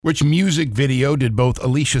Which music video did both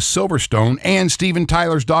Alicia Silverstone and Steven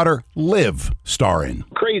Tyler's daughter, Liv, star in?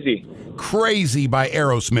 Crazy. Crazy by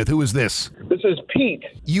Aerosmith. Who is this? This is Pete.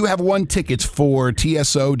 You have won tickets for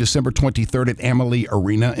TSO December 23rd at Amalie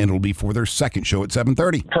Arena, and it'll be for their second show at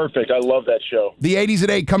 7:30. Perfect. I love that show. The 80s at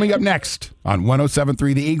 8 coming up next on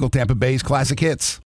 107.3 The Eagle, Tampa Bay's Classic Hits.